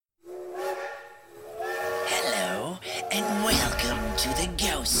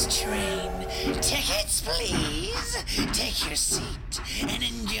Ghost Train. Tickets, please. Take your seat and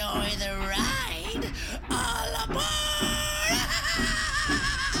enjoy the ride. All aboard!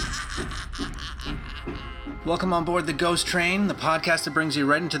 Welcome on board the Ghost Train, the podcast that brings you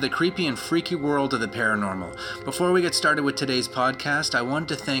right into the creepy and freaky world of the paranormal. Before we get started with today's podcast, I want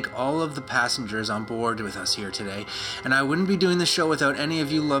to thank all of the passengers on board with us here today. And I wouldn't be doing the show without any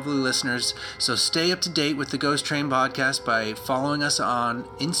of you lovely listeners, so stay up to date with the Ghost Train podcast by following us on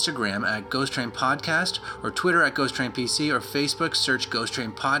Instagram at Ghost Train Podcast, or Twitter at Ghost Train PC, or Facebook, search Ghost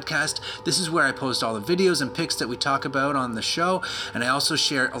Train Podcast. This is where I post all the videos and pics that we talk about on the show, and I also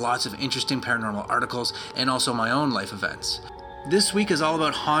share lots of interesting paranormal articles and also my own life events. This week is all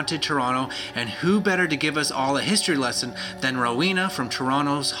about Haunted Toronto, and who better to give us all a history lesson than Rowena from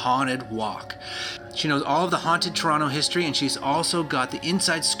Toronto's Haunted Walk. She knows all of the Haunted Toronto history, and she's also got the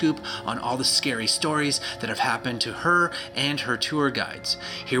inside scoop on all the scary stories that have happened to her and her tour guides.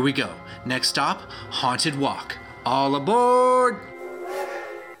 Here we go. Next stop, Haunted Walk. All aboard!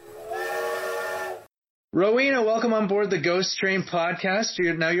 Rowena, welcome on board the Ghost Train podcast.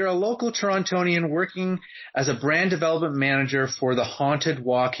 You're a local Torontonian working as a brand development manager for the Haunted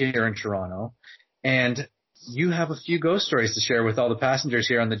Walk here in Toronto. And you have a few ghost stories to share with all the passengers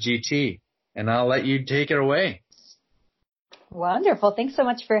here on the GT. And I'll let you take it away. Wonderful. Thanks so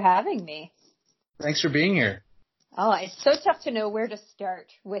much for having me. Thanks for being here. Oh, it's so tough to know where to start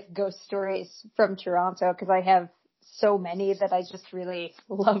with ghost stories from Toronto because I have so many that I just really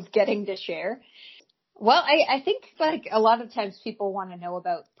love getting to share. Well, I think like a lot of times people want to know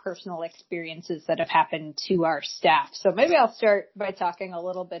about personal experiences that have happened to our staff. So maybe I'll start by talking a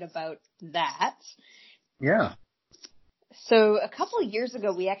little bit about that. Yeah. So a couple of years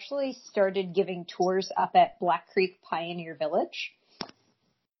ago, we actually started giving tours up at Black Creek Pioneer Village.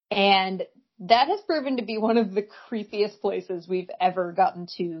 And that has proven to be one of the creepiest places we've ever gotten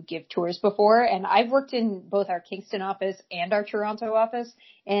to give tours before. And I've worked in both our Kingston office and our Toronto office,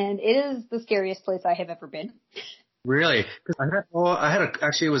 and it is the scariest place I have ever been. Really?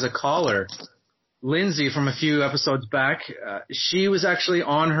 Actually, it was a caller, Lindsay, from a few episodes back. She was actually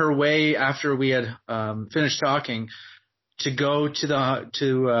on her way after we had finished talking to go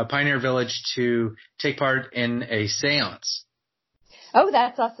to Pioneer Village to take part in a seance. Oh,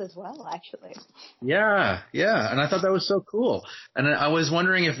 that's us as well, actually. Yeah. And I thought that was so cool. And I was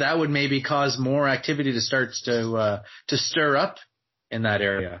wondering if that would maybe cause more activity to start to stir up in that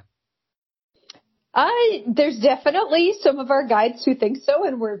area. There's definitely some of our guides who think so,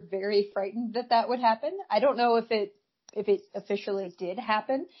 and we're very frightened that would happen. I don't know if it officially did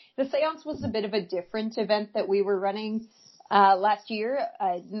happen. The seance was a bit of a different event that we were running last year.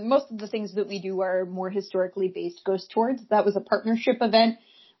 Most of the things that we do are more historically based ghost tours. That was a partnership event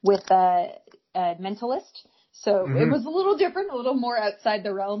with a mentalist. So It was a little different, a little more outside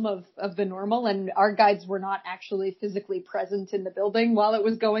the realm of the normal. And our guides were not actually physically present in the building while it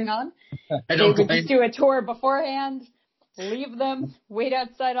was going on. They would just do a tour beforehand, leave them, wait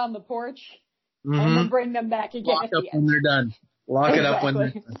outside on the porch, and then bring them back again Lock at the up end. when they're done. Lock it up when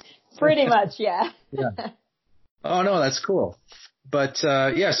they're done. Pretty much, yeah. Yeah. Oh, no, that's cool. But, so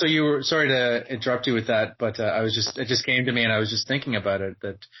you were, sorry to interrupt you with that, but, it just came to me and I was just thinking about it,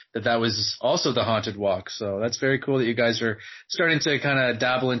 that was also the Haunted Walk. So that's very cool that you guys are starting to kind of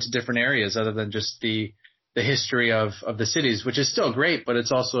dabble into different areas other than just the history of the cities, which is still great, but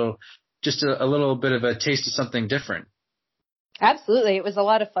it's also just a little bit of a taste of something different. Absolutely. It was a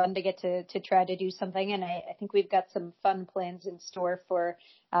lot of fun to get to try to do something. And I think we've got some fun plans in store for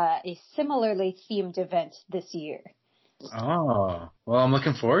a similarly themed event this year. Oh, well, I'm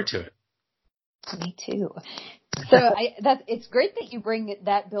looking forward to it. Me too. So it's great that you bring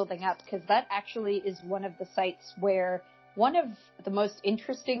that building up because that actually is one of the sites where one of the most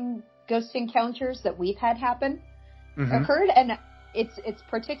interesting ghost encounters that we've had happen occurred. And it's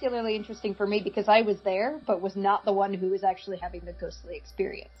particularly interesting for me because I was there, but was not the one who was actually having the ghostly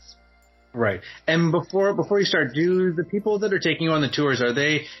experience. Right. And before you start, do the people that are taking you on the tours,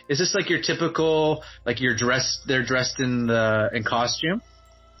 is this like your typical, like they're dressed in costume?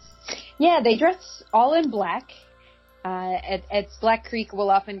 Yeah, they dress all in black. At Black Creek,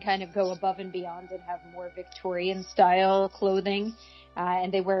 we'll often kind of go above and beyond and have more Victorian style clothing.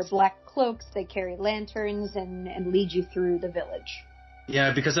 And they wear black cloaks, they carry lanterns and lead you through the village.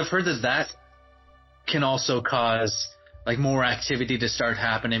 Yeah, because I've heard that can also cause like more activity to start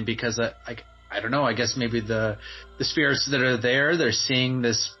happening because I don't know, I guess maybe the spirits that are there, they're seeing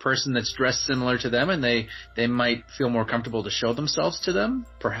this person that's dressed similar to them and they might feel more comfortable to show themselves to them,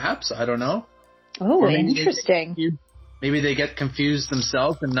 perhaps. I don't know. Oh, interesting. Maybe they get confused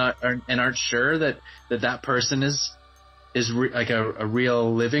themselves and aren't sure that person is is like a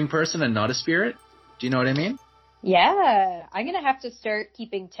real living person and not a spirit. Do you know what I mean? Yeah, I'm going to have to start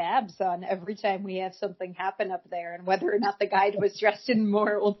keeping tabs on every time we have something happen up there and whether or not the guide was dressed in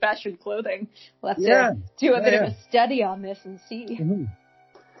more old-fashioned clothing. We'll have to do a bit of a study on this and see. Mm-hmm.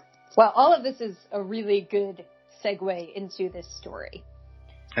 Well, all of this is a really good segue into this story.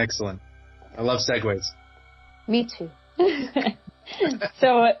 Excellent. I love segues. Me too.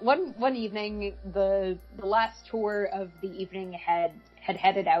 So one evening, the last tour of the evening had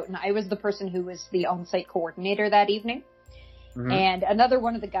headed out, and I was the person who was the on-site coordinator that evening. Mm-hmm. And another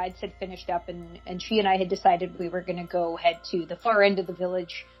one of the guides had finished up, and she and I had decided we were going to go head to the far end of the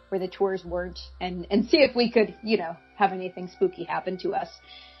village where the tours weren't and see if we could, have anything spooky happen to us.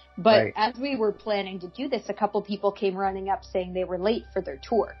 But As we were planning to do this, a couple people came running up saying they were late for their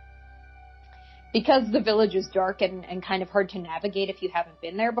tour. Because the village is dark and kind of hard to navigate if you haven't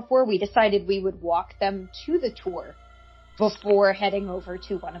been there before, we decided we would walk them to the tour before heading over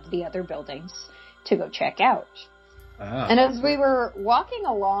to one of the other buildings to go check out. Ah. And as we were walking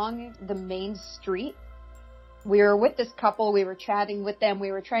along the main street, we were with this couple, we were chatting with them,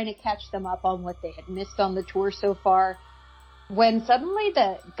 we were trying to catch them up on what they had missed on the tour so far, when suddenly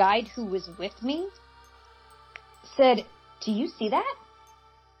the guide who was with me said, "Do you see that?"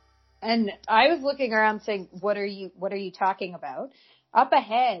 And I was looking around saying, what are you talking about? Up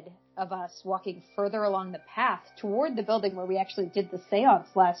ahead of us, walking further along the path toward the building where we actually did the seance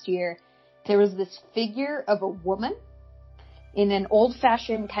last year, there was this figure of a woman in an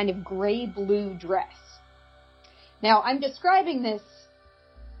old-fashioned kind of gray-blue dress. Now, I'm describing this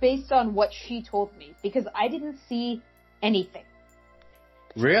based on what she told me, because I didn't see anything.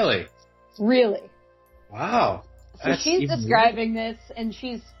 Really? Really. Wow. So she's describing this, and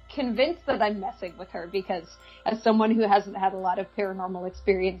she's convinced that I'm messing with her because as someone who hasn't had a lot of paranormal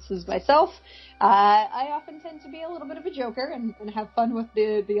experiences myself, I often tend to be a little bit of a joker and have fun with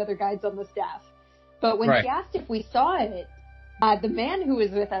the other guides on the staff. But when she asked if we saw it, the man who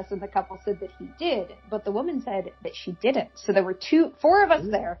was with us and the couple said that he did, but the woman said that she didn't. So there were four of us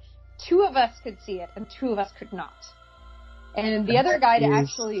there. 2 of us could see it and 2 of us could not. And the other guide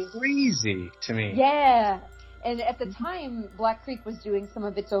actually... crazy to me. Yeah. And at the time, Black Creek was doing some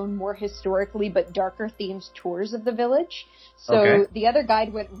of its own more historically but darker themed tours of the village. So the other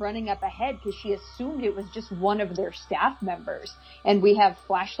guide went running up ahead because she assumed it was just one of their staff members. And we have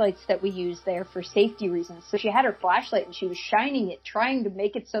flashlights that we use there for safety reasons. So she had her flashlight and she was shining it, trying to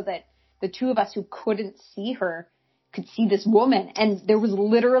make it so that the 2 of us who couldn't see her could see this woman. And there was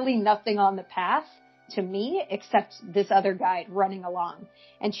literally nothing on the path to me except this other guide running along.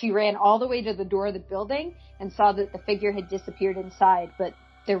 And she ran all the way to the door of the building and saw that the figure had disappeared inside, but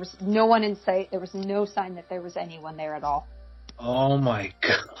there was no one in sight. There was no sign that there was anyone there at all. Oh my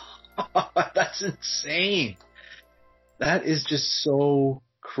God. That's insane. That is just so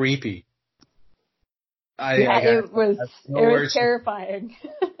creepy. It was terrifying.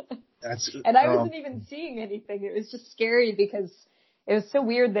 And I wasn't even seeing anything. It was just scary because it was so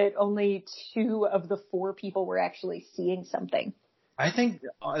weird that only 2 of the 4 people were actually seeing something. I think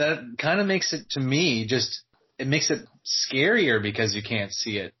that kind of makes it, to me, it makes it scarier because you can't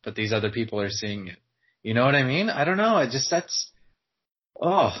see it, but these other people are seeing it. You know what I mean? I don't know. That's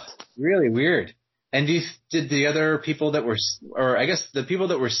really weird. And did the other people that were, or I guess the people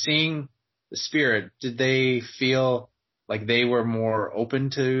that were seeing the spirit, did they feel like they were more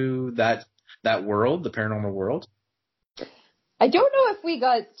open to that world, the paranormal world? I don't know if we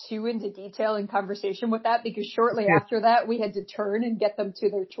got too into detail in conversation with that because shortly after that we had to turn and get them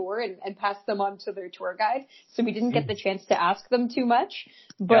to their tour and pass them on to their tour guide. So we didn't get the chance to ask them too much.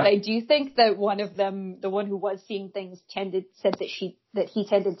 But I do think that one of them, the one who was seeing things, said that he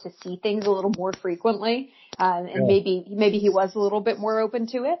tended to see things a little more frequently. And maybe he was a little bit more open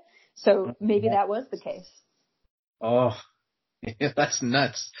to it. So maybe that was the case. Oh, that's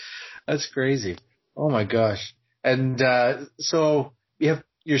nuts. That's crazy. Oh my gosh. And so you have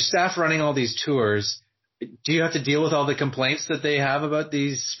your staff running all these tours. Do you have to deal with all the complaints that they have about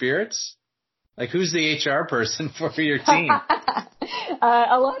these spirits? Like, who's the HR person for your team?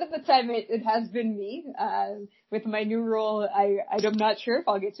 A lot of the time it has been me. With my new role, I'm not sure if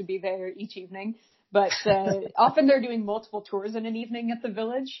I'll get to be there each evening, but often they're doing multiple tours in an evening at the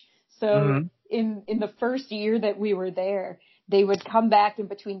village. So in the first year that we were there, they would come back in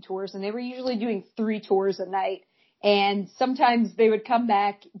between tours, and they were usually doing 3 tours a night. And sometimes they would come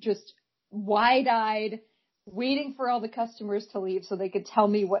back just wide-eyed, waiting for all the customers to leave so they could tell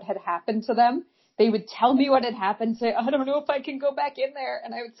me what had happened to them. They would tell me what had happened, say, I don't know if I can go back in there.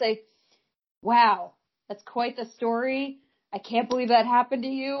 And I would say, wow, that's quite the story. I can't believe that happened to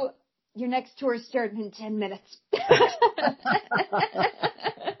you. your next tour is starting in 10 minutes.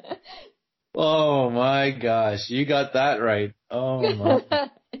 Oh my gosh, you got that right. Oh my.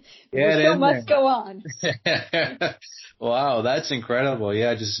 The show must go on. Wow, that's incredible.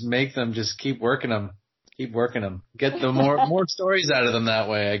 Yeah, just make them, just keep working them. Keep working them. Get the more stories out of them that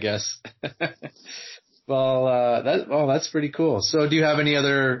way, I guess. Well, that's pretty cool. So do you have any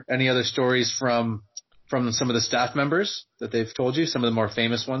other stories from some of the staff members that they've told you? Some of the more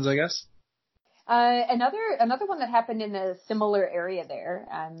famous ones, I guess? Another one that happened in a similar area there.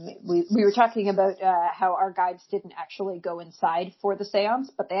 We were talking about how our guides didn't actually go inside for the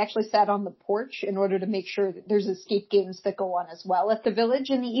seance, but they actually sat on the porch in order to make sure that there's escape games that go on as well at the village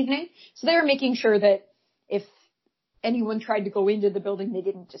in the evening. So they were making sure that if anyone tried to go into the building, they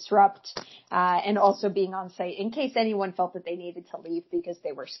didn't disrupt, and also being on site in case anyone felt that they needed to leave because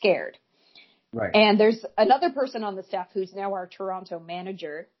they were scared. Right. And there's another person on the staff who's now our Toronto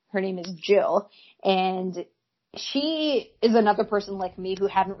manager. Her name is Jill, and she is another person like me who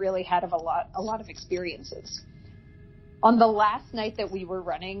hadn't really had a lot of experiences. On the last night that we were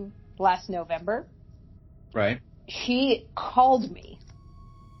running last November, right, she called me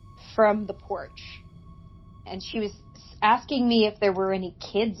from the porch, and she was asking me if there were any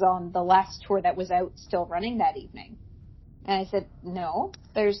kids on the last tour that was out still running that evening. And I said, no,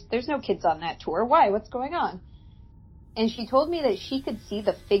 there's no kids on that tour. Why? What's going on? And she told me that she could see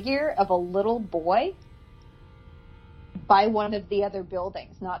the figure of a little boy by one of the other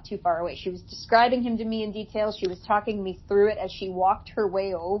buildings, not too far away. She was describing him to me in detail. She was talking me through it as she walked her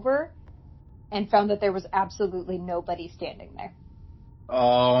way over and found that there was absolutely nobody standing there.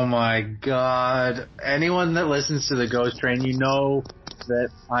 Oh my God. Anyone that listens to the Ghost Train, you know that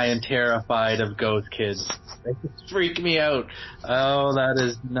I am terrified of ghost kids. They just freak me out. Oh, that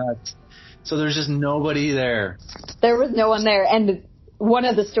is nuts. So there's just nobody there. There was no one there. And one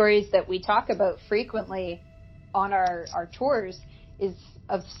of the stories that we talk about frequently on our tours is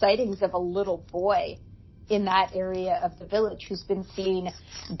of sightings of a little boy in that area of the village who's been seen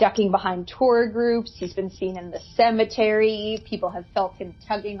ducking behind tour groups. He's been seen in the cemetery. People have felt him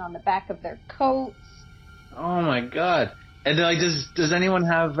tugging on the back of their coats. Oh my God. And like, does anyone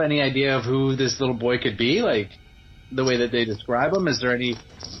have any idea of who this little boy could be? Like, the way that they describe him? Is there any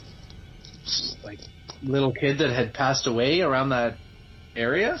like little kid that had passed away around that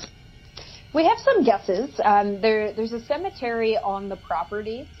area? We have some guesses. There's a cemetery on the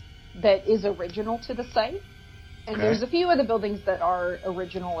property that is original to the site. And there's a few of the buildings that are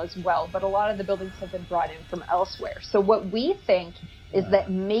original as well, but a lot of the buildings have been brought in from elsewhere. So what we think is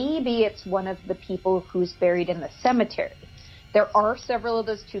that maybe it's one of the people who's buried in the cemetery. There are several of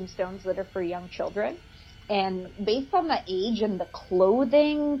those tombstones that are for young children. And based on the age and the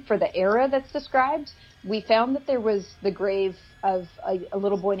clothing for the era that's described, we found that there was the grave of a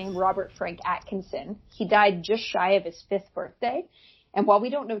little boy named Robert Frank Atkinson. He died just shy of his 5th birthday. And while we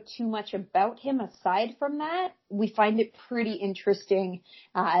don't know too much about him aside from that, we find it pretty interesting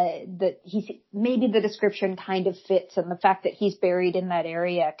that maybe the description kind of fits, and the fact that he's buried in that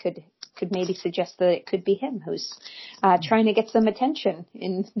area could maybe suggest that it could be him who's trying to get some attention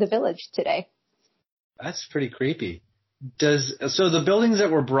in the village today. That's pretty creepy. So the buildings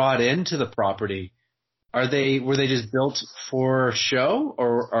that were brought into the property, were they just built for show,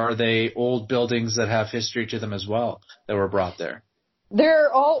 or are they old buildings that have history to them as well that were brought there?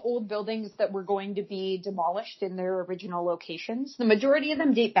 They're all old buildings that were going to be demolished in their original locations. The majority of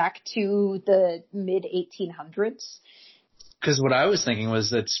them date back to the mid-1800s. Because what I was thinking was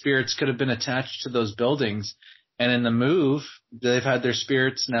that spirits could have been attached to those buildings, and in the move, they've had their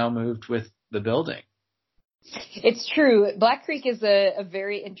spirits now moved with the building. It's true. Black Creek is a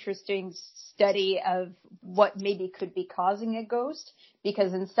very interesting study of what maybe could be causing a ghost,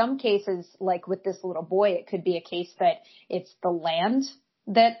 because in some cases, like with this little boy, it could be a case that it's the land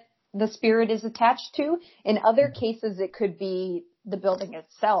that the spirit is attached to. In other cases, it could be the building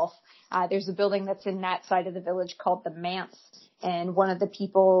itself. There's a building that's in that side of the village called the Manse, and one of the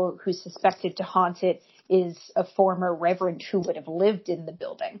people who's suspected to haunt it is a former reverend who would have lived in the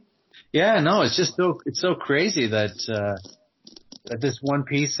building. Yeah, no, it's just so crazy that this one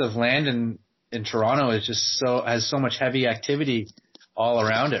piece of land in Toronto is just has so much heavy activity all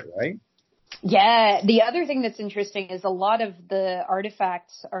around it, right? Yeah. The other thing that's interesting is a lot of the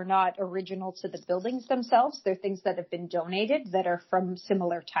artifacts are not original to the buildings themselves. They're things that have been donated that are from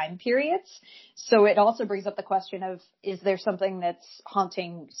similar time periods. So it also brings up the question of, is there something that's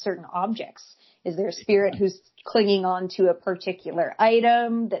haunting certain objects? Is there a spirit who's clinging on to a particular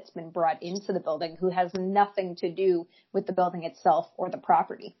item that's been brought into the building who has nothing to do with the building itself or the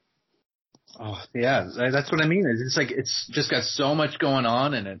property? Oh yeah, that's what I mean. It's like it's just got so much going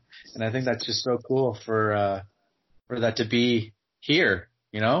on in it, and I think that's just so cool for that to be here.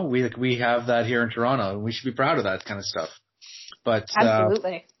 You know, we have that here in Toronto, and we should be proud of that kind of stuff. But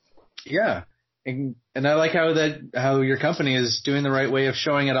Absolutely. yeah, and I like how your company is doing the right way of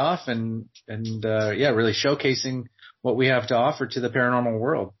showing it off, and yeah, really showcasing what we have to offer to the paranormal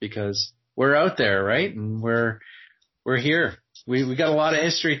world, because we're out there, right? And we're here. We got a lot of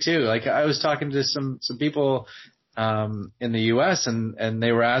history too. Like I was talking to some people in the US, and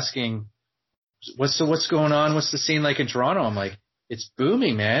they were asking what's going on? What's the scene like in Toronto? I'm like, it's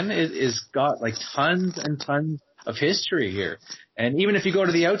booming, man. It is got like tons and tons of history here. And even if you go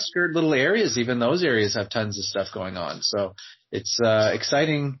to the outskirt little areas, even those areas have tons of stuff going on. So it's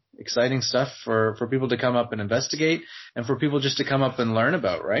exciting stuff for people to come up and investigate, and for people just to come up and learn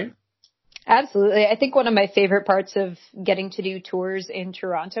about, right? Absolutely. I think one of my favorite parts of getting to do tours in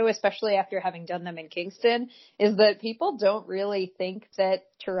Toronto, especially after having done them in Kingston, is that people don't really think that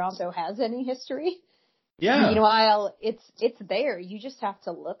Toronto has any history. Yeah. Meanwhile, it's there. You just have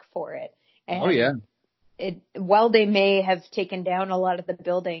to look for it. And oh yeah. While they may have taken down a lot of the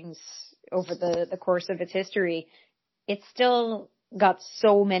buildings over the course of its history, it's still got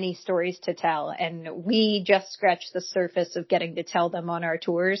so many stories to tell, and we just scratched the surface of getting to tell them on our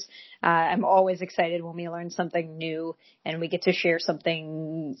tours. I'm always excited when we learn something new and we get to share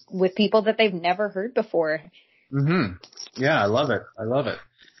something with people that they've never heard before. Mm-hmm. Yeah, I love it.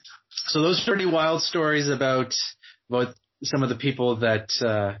 So those are pretty wild stories about some of the people that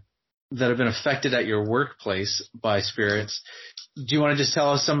have been affected at your workplace by spirits. Do you want to just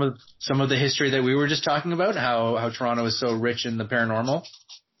tell us some of the history that we were just talking about, how Toronto is so rich in the paranormal?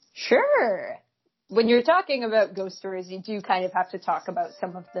 Sure. When you're talking about ghost stories, you do kind of have to talk about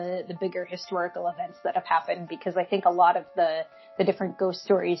some of the bigger historical events that have happened, because I think a lot of the different ghost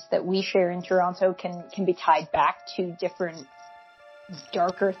stories that we share in Toronto can be tied back to different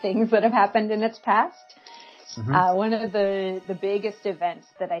darker things that have happened in its past. Mm-hmm. One of the biggest events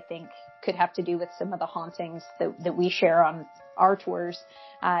that I think could have to do with some of the hauntings that we share on our tours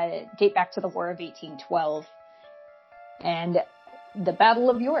date back to the War of 1812 and the Battle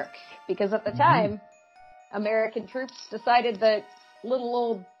of York, because at the time, American troops decided that little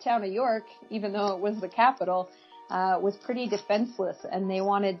old town of York, even though it was the capital, was pretty defenseless, and they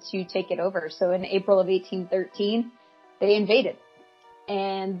wanted to take it over. So in April of 1813, they invaded.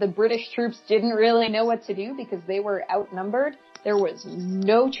 And the British troops didn't really know what to do because they were outnumbered. There was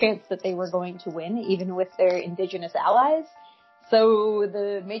no chance that they were going to win, even with their indigenous allies. So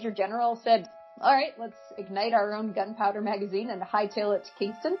the Major General said, all right, let's ignite our own gunpowder magazine and hightail it to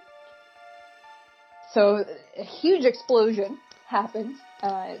Kingston. So a huge explosion happened,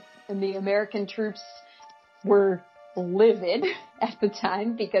 and the American troops were livid at the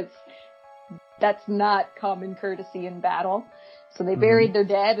time, because that's not common courtesy in battle. So they buried their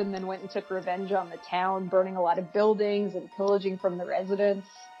dead and then went and took revenge on the town, burning a lot of buildings and pillaging from the residents.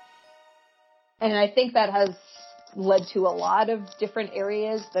 And I think that has led to a lot of different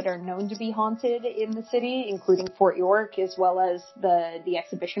areas that are known to be haunted in the city, including Fort York, as well as the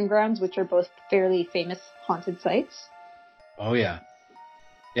exhibition grounds, which are both fairly famous haunted sites. Oh, yeah.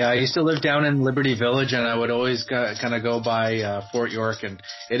 Yeah, I used to live down in Liberty Village, and I would always kind of go by Fort York, and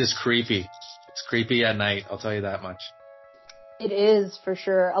it is creepy. It's creepy at night, I'll tell you that much. It is, for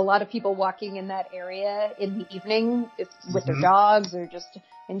sure. A lot of people walking in that area in the evening with their dogs or just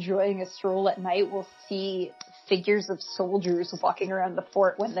enjoying a stroll at night will see figures of soldiers walking around the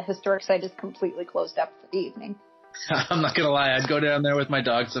fort when the historic site is completely closed up for the evening. I'm not going to lie. I'd go down there with my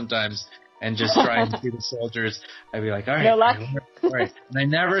dog sometimes and just try and see the soldiers. I'd be like, all right. No luck. All right. And I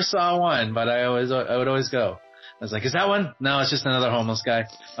never saw one, but I would always go. I was like, is that one? No, it's just another homeless guy.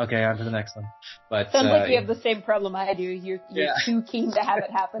 Okay, on to the next one. But sounds like you have the same problem I do. You're too keen to have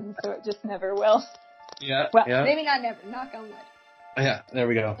it happen, so it just never will. Yeah. Well, maybe not never. Knock on wood. Yeah, there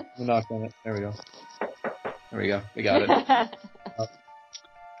we go. We knocked on it. There we go. We got it.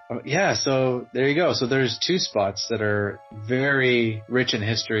 Yeah, so there you go. So there's two spots that are very rich in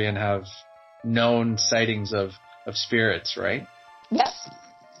history and have known sightings of spirits, right? Yes.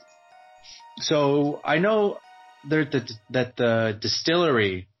 So I know that the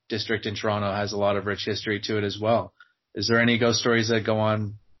distillery district in Toronto has a lot of rich history to it as well. Is there any ghost stories that go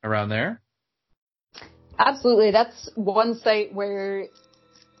on around there? Absolutely. That's one site where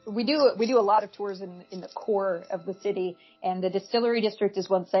we do a lot of tours in the core of the city, and the distillery district is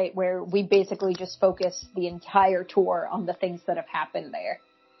one site where we basically just focus the entire tour on the things that have happened there.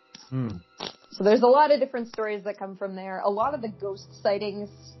 So there's a lot of different stories that come from there. A lot of the ghost sightings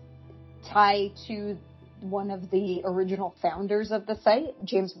tie to one of the original founders of the site,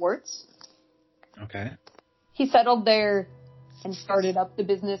 James Wirtz. Okay. He settled there and started up the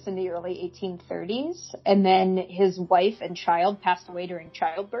business in the early 1830s. And then his wife and child passed away during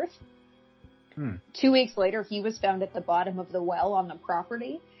childbirth. 2 weeks later, he was found at the bottom of the well on the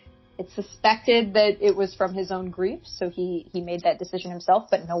property. It's suspected that it was from his own grief, so he made that decision himself,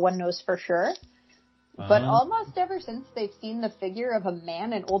 but no one knows for sure. But almost ever since, they've seen the figure of a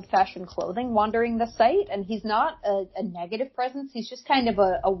man in old-fashioned clothing wandering the site, and he's not a negative presence. He's just kind of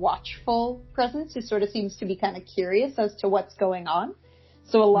a watchful presence who sort of seems to be kind of curious as to what's going on.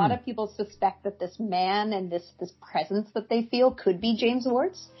 So a lot of people suspect that this man and this presence that they feel could be James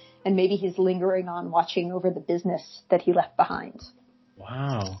Ward's, and maybe he's lingering on watching over the business that he left behind.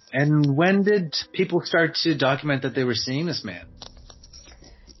 Wow. And when did people start to document that they were seeing this man?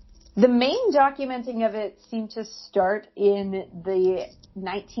 The main documenting of it seemed to start in the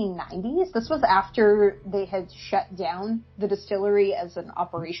 1990s. This was after they had shut down the distillery as an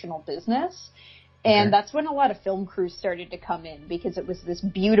operational business. And that's when a lot of film crews started to come in, because it was this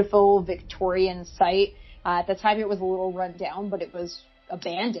beautiful Victorian site. At the time it was a little run down, but it was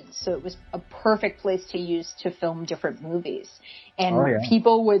abandoned. So it was a perfect place to use to film different movies. And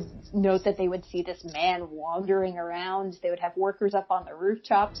people would note that they would see this man wandering around. They would have workers up on the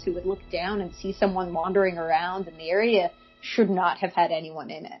rooftops who would look down and see someone wandering around, and the area should not have had anyone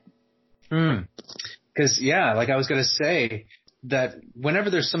in it. Because, like I was going to say, that whenever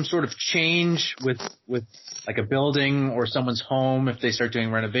there's some sort of change with like a building or someone's home, if they start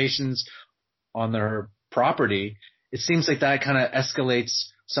doing renovations on their property, it seems like that kind of escalates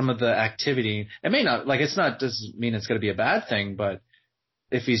some of the activity. It may not, doesn't mean it's going to be a bad thing, but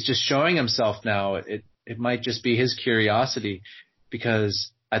if he's just showing himself now, it might just be his curiosity,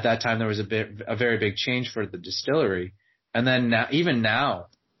 because at that time there was a very big change for the distillery. And then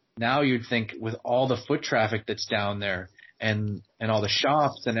now you'd think with all the foot traffic that's down there, and all the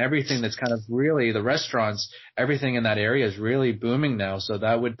shops and everything that's kind of really, the restaurants, everything in that area is really booming now. So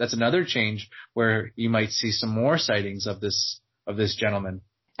that's another change where you might see some more sightings of this gentleman.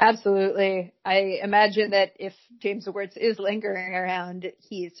 Absolutely. I imagine that if James Ward's is lingering around,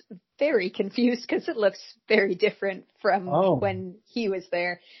 he's very confused, because it looks very different from when he was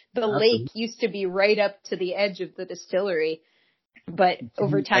there. The lake used to be right up to the edge of the distillery, but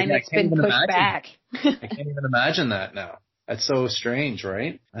over time it's been pushed back. I can't even imagine that now. That's so strange,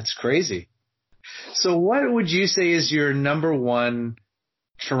 right? That's crazy. So what would you say is your number one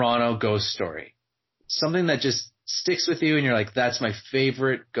Toronto ghost story? Something that just sticks with you and you're like, that's my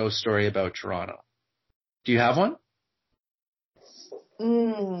favorite ghost story about Toronto. Do you have one?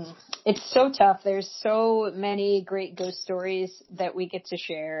 It's so tough. There's so many great ghost stories that we get to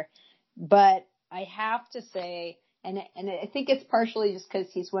share. But I have to say, and I think it's partially just because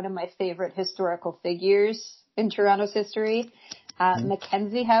he's one of my favorite historical figures in Toronto's history.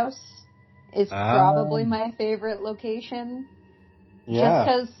 Mackenzie House is probably my favorite location. Just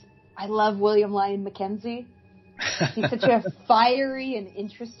because I love William Lyon Mackenzie. He's such a fiery and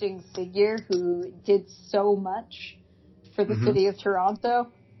interesting figure who did so much for the city of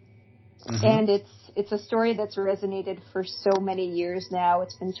Toronto. And it's a story that's resonated for so many years now.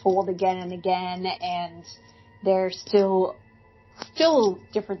 It's been told again and again, and there's still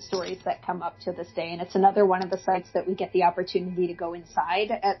different stories that come up to this day. And it's another one of the sites that we get the opportunity to go inside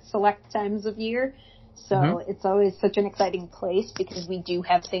at select times of year. So it's always such an exciting place, because we do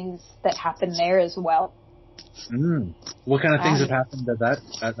have things that happen there as well. What kind of things have happened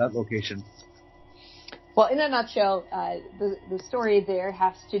at that location? Well, in a nutshell, the story there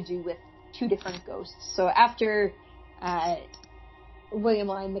has to do with two different ghosts. So after William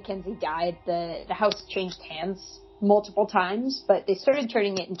Lyon Mackenzie died, the house changed hands multiple times, but they started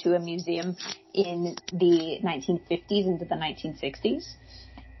turning it into a museum in the 1950s into the 1960s.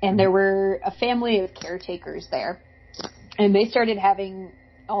 And there were a family of caretakers there, and they started having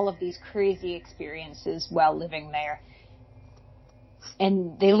all of these crazy experiences while living there.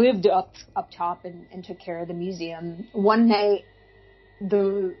 And they lived up top and took care of the museum. One night,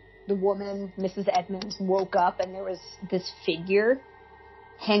 the woman, Mrs. Edmonds, woke up and there was this figure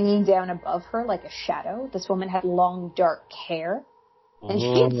hanging down above her like a shadow. This woman had long, dark hair. And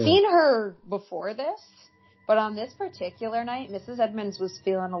she had seen her before this. But on this particular night, Mrs. Edmonds was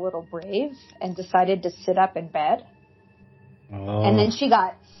feeling a little brave and decided to sit up in bed. And then she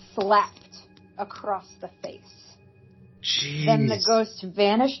got slapped across the face. Jeez. Then the ghost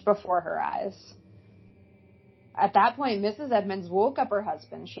vanished before her eyes. At that point, Mrs. Edmonds woke up her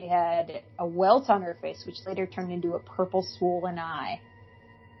husband. She had a welt on her face, which later turned into a purple swollen eye.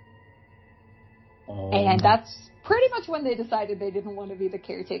 And that's pretty much when they decided they didn't want to be the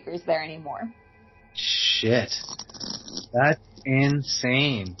caretakers there anymore. Shit. That's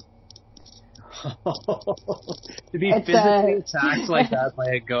insane. To be physically attacked like that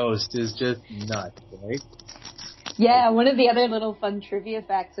by a ghost is just nuts, right? Yeah, one of the other little fun trivia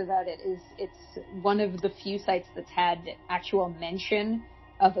facts about it is it's one of the few sites that's had actual mention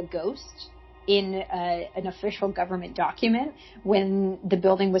of a ghost in an official government document. When the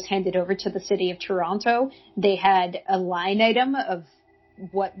building was handed over to the city of Toronto, they had a line item of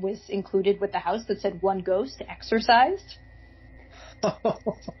what was included with the house that said "one ghost exorcised."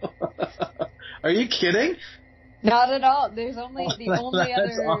 Are you kidding? Not at all. There's only the only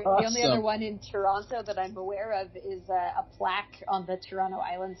awesome. other one in Toronto that I'm aware of is a plaque on the Toronto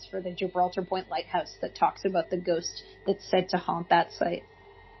Islands for the Gibraltar Point Lighthouse that talks about the ghost that's said to haunt that site.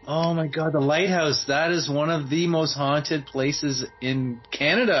 Oh my God, the lighthouse! That is one of the most haunted places in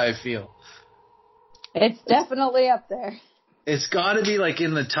Canada, I feel. It's definitely up there. It's got to be like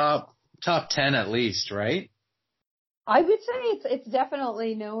in the top 10 at least, right? I would say it's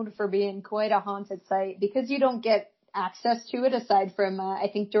definitely known for being quite a haunted site because you don't get access to it aside from, I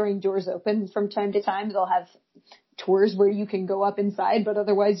think during Doors Open from time to time, they'll have tours where you can go up inside, but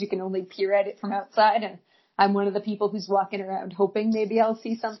otherwise you can only peer at it from outside. And I'm one of the people who's walking around hoping maybe I'll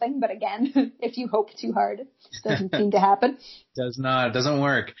see something. But again, if you hope too hard, it doesn't seem to happen. Does not. It doesn't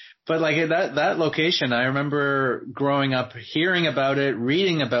work. But like that location, I remember growing up hearing about it,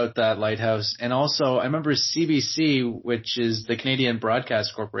 reading about that lighthouse. And also I remember CBC, which is the Canadian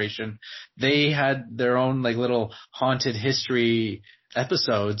Broadcast Corporation. They had their own like little haunted history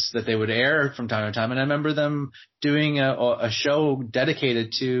episodes that they would air from time to time. And I remember them doing a show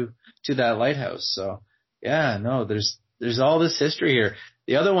dedicated to that lighthouse. So yeah, no, there's all this history here.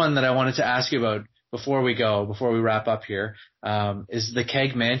 The other one that I wanted to ask you about before we wrap up here, is the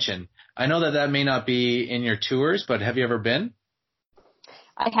Keg Mansion. I know that may not be in your tours, but have you ever been?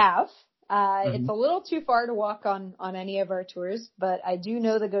 I have. It's a little too far to walk on any of our tours, but I do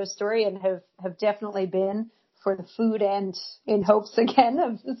know the ghost story and have definitely been for the food and in hopes again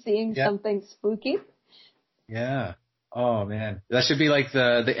of seeing something spooky. Yeah. Oh man, that should be like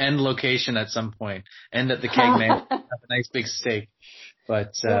the end location at some point. End at the Keg Mansion, have a nice big steak.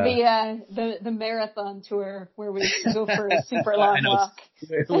 But the marathon tour where we go for a super long walk.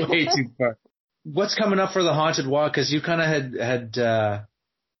 Way too far. What's coming up for the Haunted Walk? Because you kind of had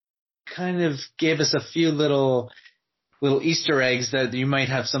kind of gave us a few little Easter eggs that you might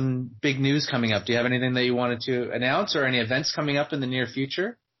have some big news coming up. Do you have anything that you wanted to announce or any events coming up in the near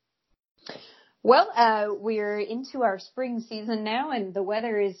future? Well, we're into our spring season now, and the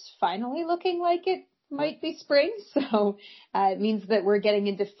weather is finally looking like it might be spring. So it means that we're getting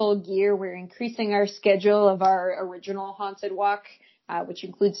into full gear. We're increasing our schedule of our original Haunted Walk, which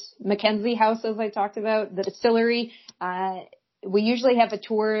includes Mackenzie House, as I talked about, the distillery. We usually have a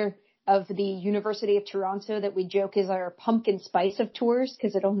tour of the University of Toronto that we joke is our pumpkin spice of tours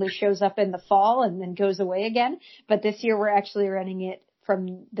because it only shows up in the fall and then goes away again. But this year we're actually running it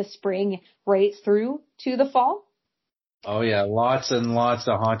from the spring right through to the fall. Oh yeah, lots and lots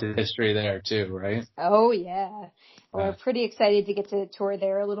of haunted history there too, right? Oh yeah. We're pretty excited to get to tour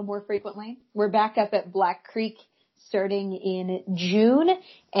there a little more frequently. We're back up at Black Creek starting in June,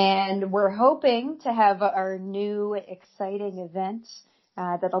 and we're hoping to have our new exciting event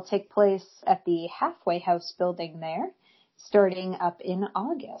that'll take place at the Halfway House building there starting up in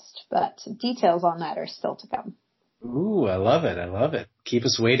August. But details on that are still to come. Ooh, I love it. I love it. Keep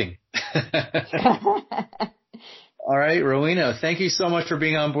us waiting. All right, Rowena, thank you so much for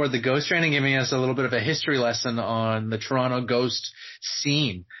being on board the Ghost Train and giving us a little bit of a history lesson on the Toronto ghost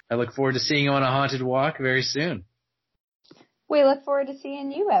scene. I look forward to seeing you on a haunted walk very soon. We look forward to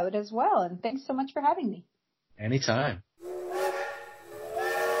seeing you out as well, and thanks so much for having me. Anytime.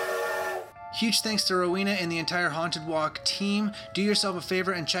 Huge thanks to Rowena and the entire Haunted Walk team. Do yourself a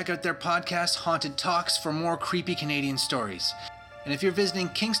favor and check out their podcast, Haunted Talks, for more creepy Canadian stories. And if you're visiting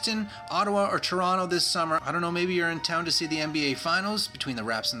Kingston, Ottawa, or Toronto this summer, I don't know, maybe you're in town to see the NBA Finals between the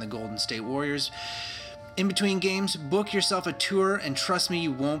Raps and the Golden State Warriors. In between games, book yourself a tour, and trust me,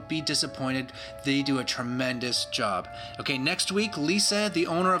 you won't be disappointed. They do a tremendous job. Okay, next week, Lisa, the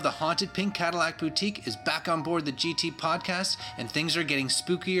owner of the Haunted Pink Cadillac Boutique, is back on board the GT podcast, and things are getting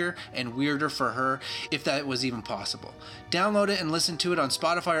spookier and weirder for her, if that was even possible. Download it and listen to it on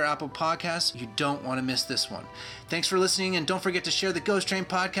Spotify or Apple Podcasts. You don't want to miss this one. Thanks for listening, and don't forget to share the Ghost Train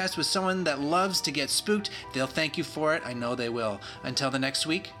podcast with someone that loves to get spooked. They'll thank you for it. I know they will. Until the next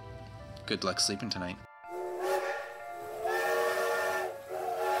week, good luck sleeping tonight.